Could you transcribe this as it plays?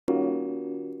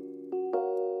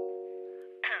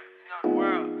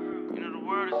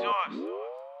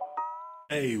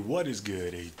Hey, what is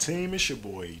good, A-Team? It's your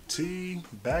boy T,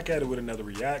 back at it with another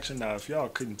reaction. Now, if y'all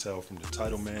couldn't tell from the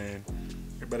title, man,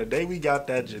 but today we got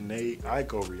that Jhene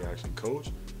Aiko reaction,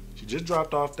 coach. She just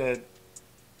dropped off that,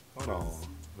 hold on,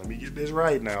 let me get this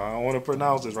right now. I don't want to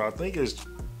pronounce this right. I think it's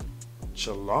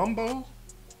Chalumbo?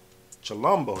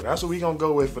 Chalumbo, that's what we gonna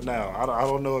go with for now. I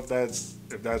don't know if that's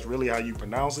really how you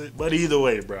pronounce it, but either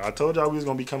way, bro. I told y'all we was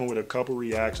gonna be coming with a couple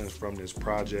reactions from this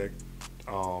project.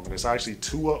 It's actually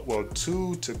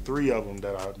two to three of them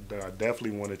that I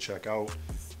definitely want to check out.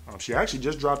 She actually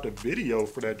just dropped a video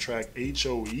for that track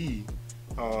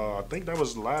H.E.R. I think that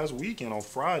was last weekend on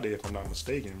Friday, if I'm not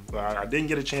mistaken. But I didn't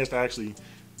get a chance to actually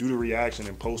do the reaction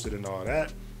and post it and all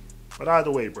that. But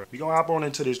either way, bro, we gonna hop on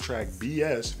into this track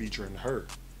BS featuring H.E.R.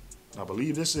 I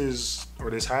believe this has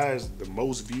the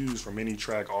most views from any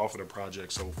track off of the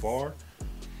project so far.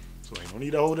 So ain't no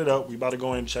need to hold it up. We about to go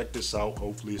ahead and check this out.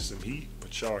 Hopefully it's some heat,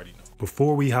 but you already know.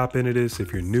 Before we hop into this,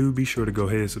 if you're new, be sure to go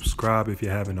ahead and subscribe if you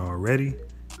haven't already.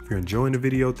 If you're enjoying the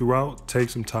video throughout, take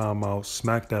some time out,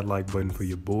 smack that like button for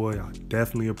your boy. I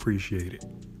definitely appreciate it.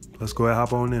 Let's go ahead and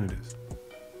hop on into this.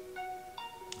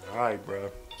 All right,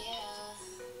 bro.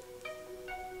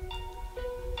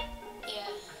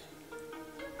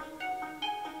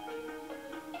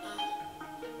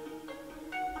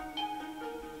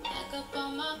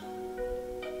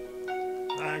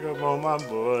 I ain't up on my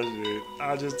bullshit.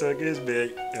 I just took his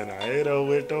big and I hit her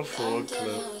with the full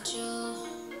clip.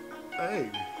 Hey,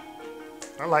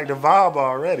 I like the vibe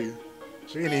already.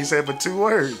 She ain't even said but 2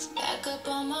 words. Back up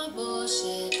on my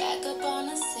bullshit, back up on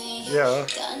the scene. Yeah.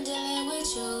 Done dealing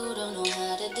with you, don't know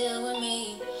how to deal with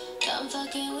me. Done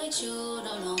fucking with you,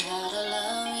 don't know how to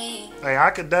love me. Hey,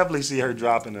 I could definitely see her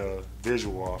dropping a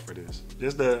visual off of this.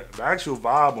 Just the actual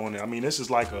vibe on it. I mean, this is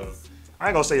like I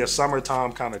ain't gonna say a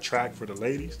summertime kind of track for the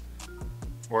ladies,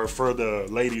 or for the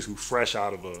ladies who fresh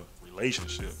out of a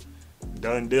relationship.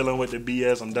 Done dealing with the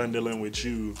BS, I'm done dealing with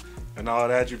you and all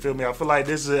that, you feel me? I feel like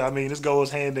this goes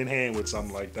hand in hand with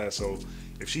something like that. So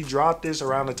if she dropped this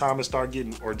around the time it start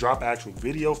getting, or drop actual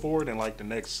video for it in like the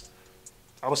next,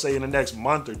 I would say in the next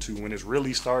month or two, when it's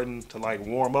really starting to like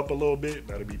warm up a little bit,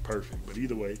 that'd be perfect. But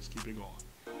either way, let's keep it going.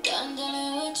 Done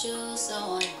dealing with you,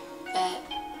 so I'm back.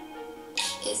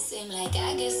 It seemed like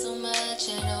I get so much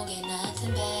and don't get nothing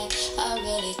back. I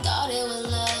really thought it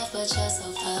was love, but you're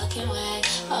so fucking whack.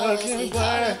 Always get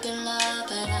caught up in love,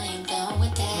 but I ain't done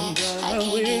with that. I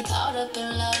can't get caught up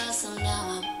in love, so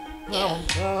now I'm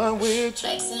done with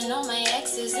flexing on my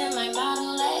exes and my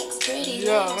model X. Pretty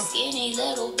little skinny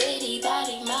little bitty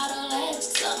body model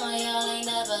X. Some of y'all ain't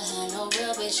never had no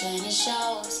real bitch and it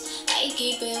shows. I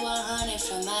keep it 100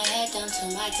 from my head down to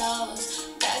my toes.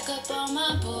 Back up on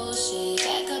my bullshit,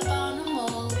 back up on the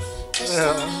move. Just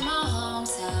down in my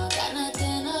hometown, got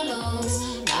nothing to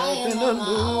lose. I am on my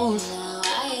own now,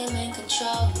 I am in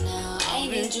control now. I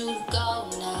need you to go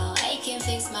now, I can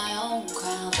fix my own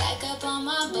crown. Back up on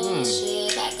my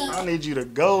bullshit, back up. I need you to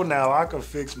go now, I can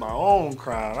fix my own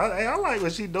crown. I like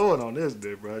what she doing on this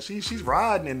bit, bro. She's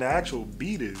riding in the actual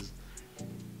beat is.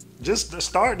 Just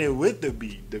starting it with the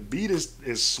beat. The beat is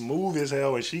smooth as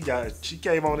hell, and she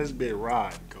came on this bit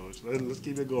riding, coach. Let's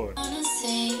keep it going. Done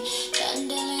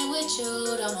dealing with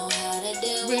you, don't know how to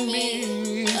deal with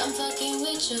me. I'm fucking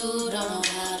with you, don't know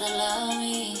how to love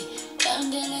me.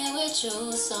 Done dealing with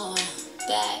you, so I'm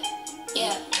back.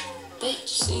 Yeah. Bitch,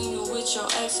 see you with your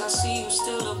ex, I see you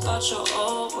still about your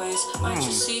old ways. Might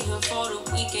just see him for the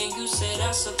weekend, you say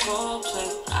that's a cold play.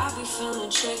 I be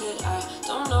feeling triggered, I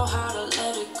don't know how to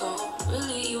let it go.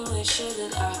 Really, you ain't shit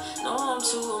and I know I'm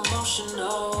too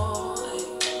emotional.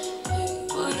 Hey,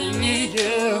 putting me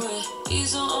through it,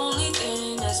 he's the only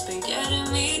thing that's been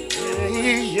getting me through it.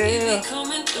 He be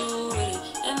coming through with it,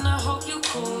 and I hope you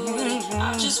cool with it.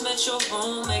 I just met your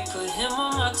roommate, put him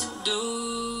on my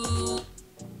to-do.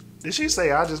 Did she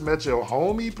say I just met your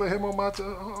homie, put him on my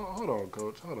hold on,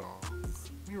 coach, hold on.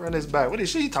 Let me run this back. What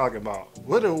is she talking about?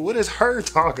 What is her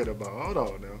talking about? Hold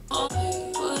on now.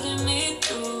 Putting me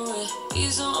through it.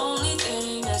 He's the only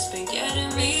thing that's been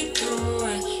getting me through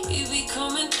it. He be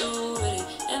coming through with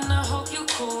it, and I hope you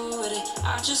cool with it.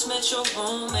 I just met your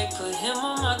roommate, put him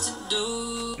on my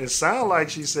to-do. It sounds like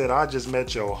she said I just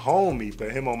met your homie,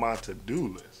 put him on my to-do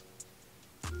list.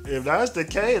 If that's the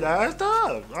case, that's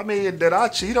tough. I mean, did I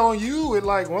cheat on you with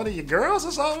like one of your girls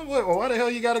or something? Well, why the hell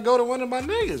you gotta go to one of my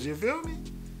niggas? You feel me?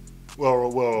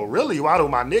 Well, really, why do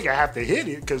my nigga have to hit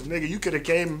it? Cause nigga, you could have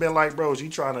came and been like, bro, she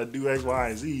trying to do X, Y,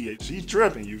 and Z. She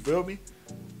tripping, you feel me?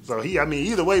 So I mean,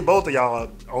 either way, both of y'all are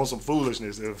on some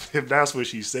foolishness if that's what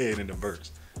she said in the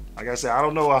verse. Like I said, I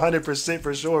don't know 100%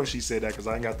 for sure if she said that because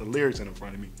I ain't got the lyrics in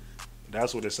front of me. But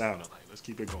that's what it sounded like. Let's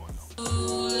keep it going though.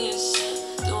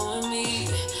 doing me.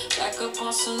 Back up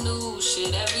on some new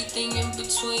shit, everything in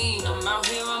between. I'm out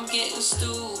here, I'm getting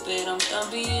stupid. I'm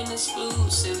done being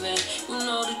exclusive, and you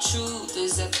know the truth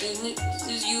is that these niggas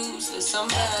is useless. I'm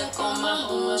back on my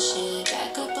bullshit,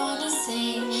 back up on the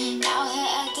scene. Out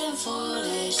here acting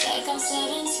foolish, like I'm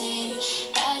 17.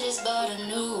 I just bought a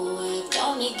new whip,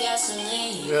 don't need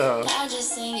gasoline. Yeah. I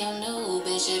just seen your new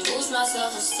bitch, it boosts my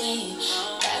self-esteem.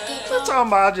 I'm talking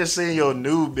about I just seen your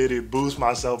new bit, it boosts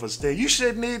my self-esteem. You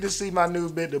shouldn't need to see my new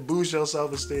bit to boost your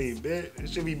self-esteem, bitch. It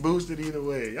should be boosted either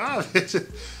way. Y'all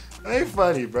ain't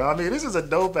funny, bro. I mean, this is a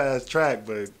dope ass track,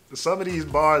 but some of these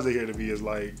bars in here to me is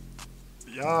like,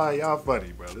 y'all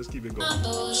funny, bro. Let's keep it going.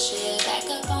 Bullshit, back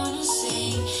up on the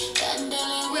scene. Done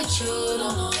dealing with you,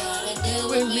 don't know how to deal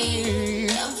with me.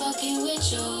 Done fucking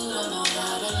with you, don't know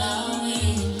how to love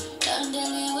me. Done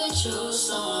dealing with you,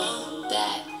 so I'm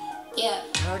back. Yeah.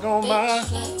 Back on my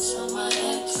flex on my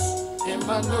ex. In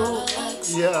my new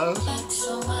yeah. Flex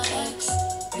on my ex.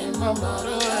 In my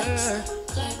Model X.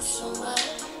 Flex on my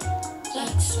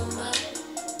flex on my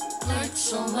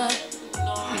flex on my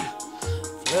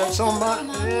flex on my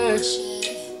ex.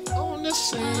 On the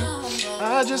scene.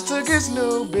 I just took his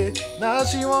new bitch. Now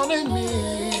she wanted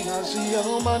me. Now she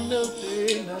on my new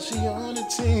bitch. Now she on the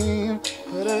team.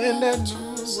 Put her in that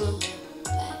new.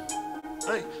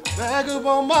 Hey, back up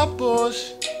on my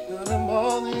push, got them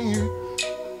all in you.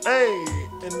 Hey,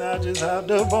 and I just hopped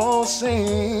up on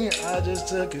scene. I just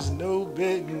took his new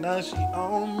bitch, and now she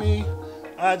on me.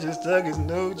 I just took his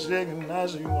new chick, and now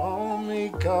she on me.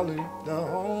 Calling the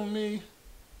homie.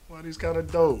 Well, he's kind of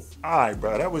dope. Alright,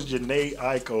 bro, that was Jhene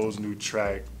Aiko's new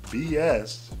track,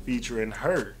 BS, featuring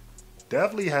H.E.R.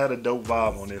 Definitely had a dope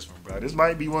vibe on this one, bro. This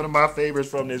might be one of my favorites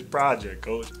from this project,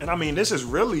 coach. And I mean, this is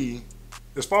really,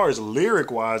 as far as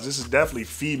lyric-wise, this is definitely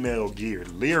female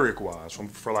geared, lyric-wise,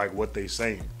 for like what they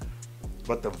saying.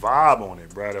 But the vibe on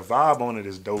it, bro, the vibe on it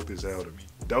is dope as hell to me.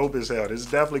 Dope as hell. This is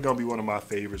definitely gonna be one of my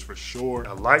favorites for sure.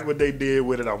 I like what they did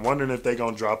with it. I'm wondering if they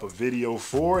gonna drop a video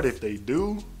for it. If they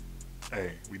do,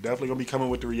 hey, we definitely gonna be coming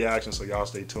with the reaction, so y'all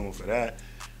stay tuned for that.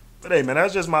 But hey, man,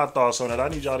 that's just my thoughts on it. I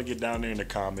need y'all to get down there in the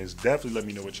comments. Definitely let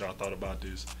me know what y'all thought about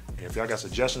this. And if y'all got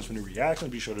suggestions for new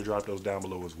reactions, be sure to drop those down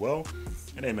below as well.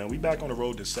 And hey, man, we back on the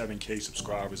road to 7K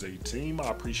subscribers, a team. I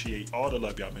appreciate all the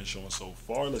love y'all been showing so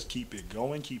far. Let's keep it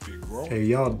going, keep it growing. Hey,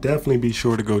 y'all definitely be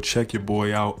sure to go check your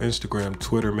boy out. Instagram,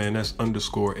 Twitter, man, that's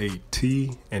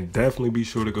 _AT. And definitely be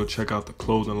sure to go check out the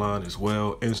clothing line as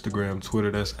well. Instagram,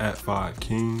 Twitter, that's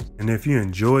 @5King. And if you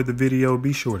enjoyed the video,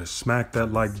 be sure to smack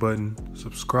that like button.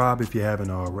 Subscribe if you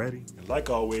haven't already. And like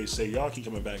I always say, y'all keep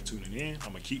coming back, tuning in.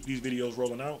 I'm gonna keep these videos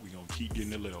rolling out. We gonna keep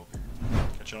getting it lit over.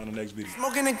 Catch y'all on the next video.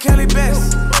 Smoking in Kelly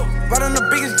Best, right on the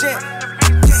biggest jet.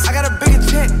 I got a bigger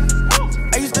check.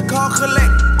 I used to call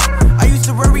collect. I used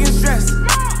to worry and stress.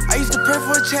 I used to pray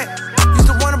for a check. Used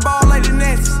to want a ball like the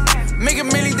Nets. Make a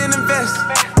million then invest.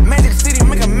 Magic City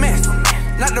make a mess.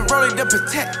 Not the rolling to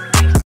protect.